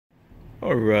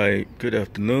All right, good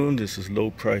afternoon. This is Low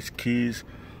Price Keys,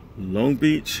 Long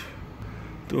Beach,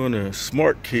 doing a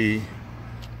smart key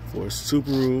for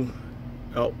Subaru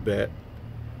Outback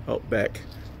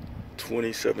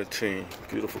 2017.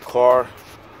 Beautiful car,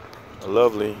 a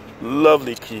lovely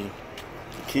key.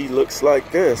 The key looks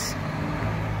like this.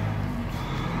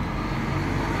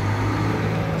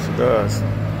 Yes, it does.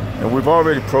 And we've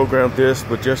already programmed this,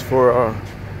 but just for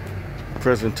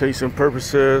presentation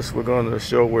purposes, we're going to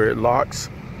show where it locks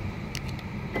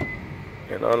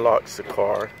and unlocks the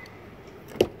car.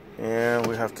 And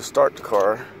we have to start the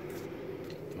car,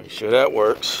 make sure that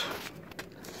works.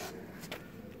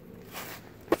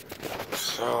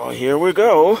 So here we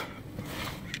go.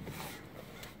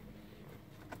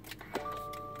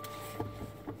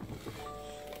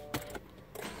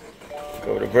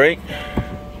 Go to brake,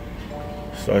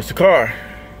 starts the car.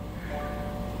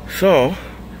 So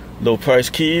Low Price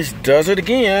Keys does it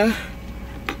again.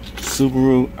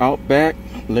 Subaru Outback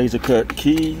laser cut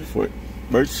key for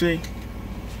emergency.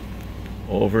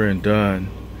 Over and done.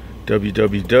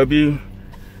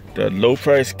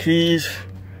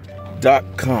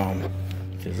 www.lowpricekeys.com.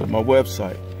 Visit my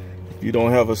website. If you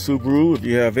don't have a Subaru, if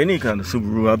you have any kind of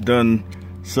Subaru, I've done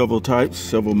several types,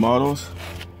 several models,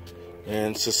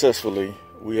 and successfully.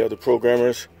 We have the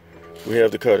programmers, we have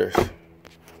the cutters.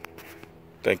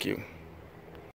 Thank you.